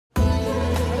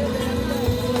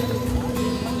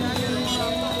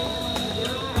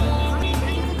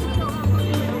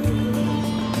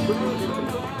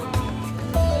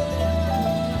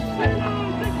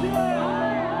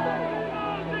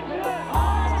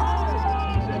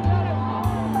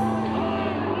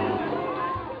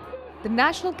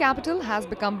national capital has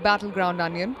become battleground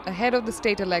onion ahead of the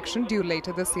state election due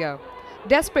later this year.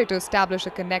 Desperate to establish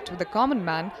a connect with the common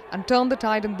man and turn the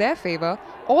tide in their favour,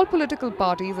 all political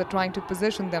parties are trying to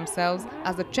position themselves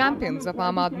as the champions of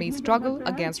Aam Admi's struggle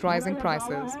against rising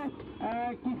prices.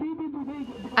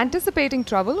 Anticipating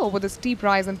trouble over the steep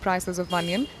rise in prices of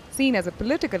onion, seen as a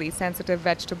politically sensitive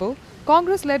vegetable,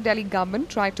 Congress-led Delhi government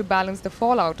tried to balance the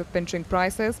fallout of pinching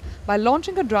prices by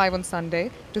launching a drive on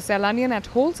Sunday to sell onion at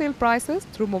wholesale prices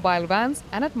through mobile vans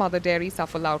and at Mother Dairy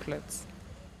Safal outlets.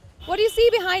 What you see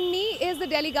behind me is the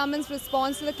Delhi government's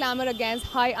response to the clamour against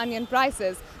high onion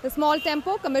prices. The small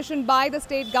tempo commissioned by the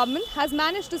state government has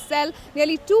managed to sell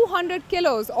nearly 200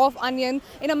 kilos of onion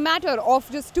in a matter of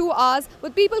just 2 hours,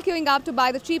 with people queuing up to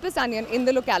buy the cheapest onion in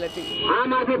the locality.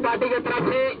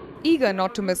 Eager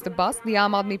not to miss the bus, the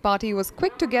Aam Admi Party was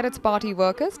quick to get its party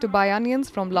workers to buy onions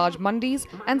from large mandis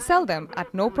and sell them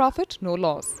at no profit, no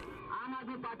loss.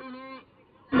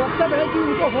 मतलब है कि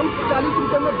उनको हम 40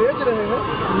 रुपए में बेच रहे हैं,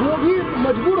 वो भी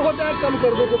मजबूर हो जाए कम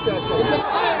कर दो तो प्याज।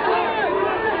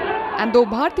 And though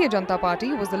Bhartiya Janata Party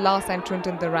was the last entrant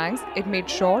in the ranks, it made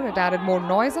sure it added more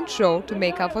noise and show to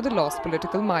make up for the lost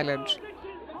political mileage.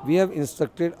 We have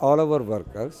instructed all our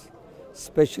workers,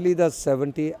 especially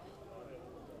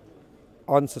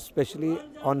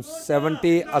on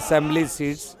 70 assembly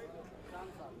seats,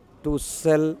 to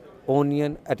sell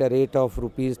onion at a rate of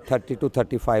rupees 30 to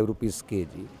 35 rupees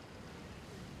kg.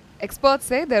 Experts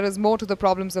say there is more to the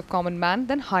problems of common man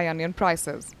than high onion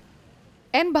prices.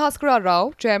 N. Bhaskara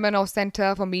Rao, chairman of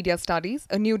Centre for Media Studies,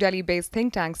 a New Delhi-based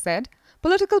think tank, said,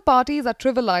 political parties are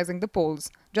trivializing the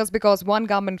polls. Just because one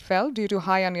government fell due to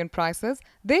high onion prices,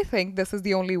 they think this is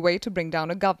the only way to bring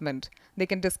down a government. They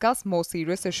can discuss more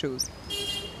serious issues.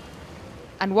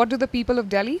 And what do the people of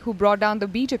Delhi, who brought down the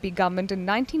BJP government in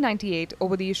 1998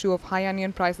 over the issue of high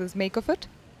onion prices, make of it?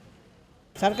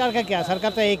 सरकार का क्या?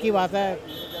 सरकार तो एक ही बात है,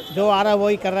 जो आ रहा है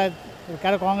वही कर रहा है।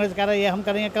 कांग्रेस कह रहा है ये हम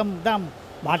करेंगे कम दाम,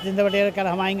 भारतीय जनता पार्टी कह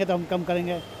रहा है हम आएंगे तो हम कम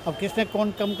करेंगे। अब किसने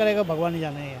कौन कम करेगा भगवान ही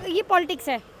जाने। ये पॉलिटिक्स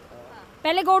है।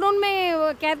 पहले गोडाउन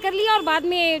में कैद कर लिया और बाद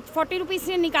में 40 रुपीस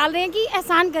से निकाल रहे हैं कि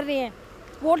एहसान कर रहे हैं,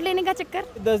 वोट लेने का चक्कर।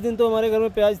 10 दिन तो हमारे घर में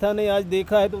प्याज था नहीं, आज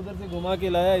देखा है तो उधर से घुमा के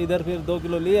लाया, इधर फिर 2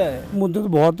 किलो लिया है। मुद्दे तो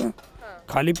बहुत है,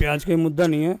 खाली प्याज का मुद्दा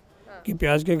नहीं है कि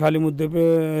प्याज के खाली मुद्दे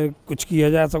पे कुछ किया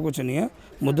जाए, ऐसा कुछ नहीं है,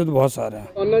 मुद्दे तो बहुत सारे हैं।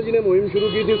 अन्ना जी ने मुहिम शुरू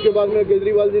की थी, उसके बाद में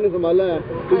केजरीवाल जी ने संभाला है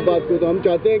इस बात को, तो हम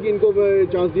चाहते हैं कि इनको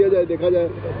चांस दिया जाए, देखा जाए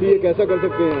कि ये कैसा कर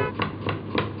सकते हैं।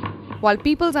 While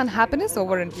people's unhappiness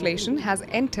over inflation has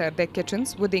entered their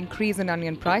kitchens with the increase in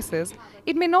onion prices,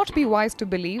 it may not be wise to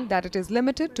believe that it is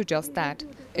limited to just that.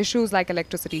 Issues like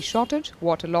electricity shortage,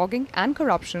 waterlogging and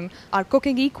corruption are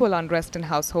cooking equal unrest in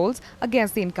households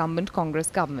against the incumbent Congress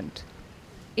government.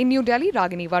 In New Delhi,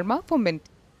 Ragini Verma for Mint.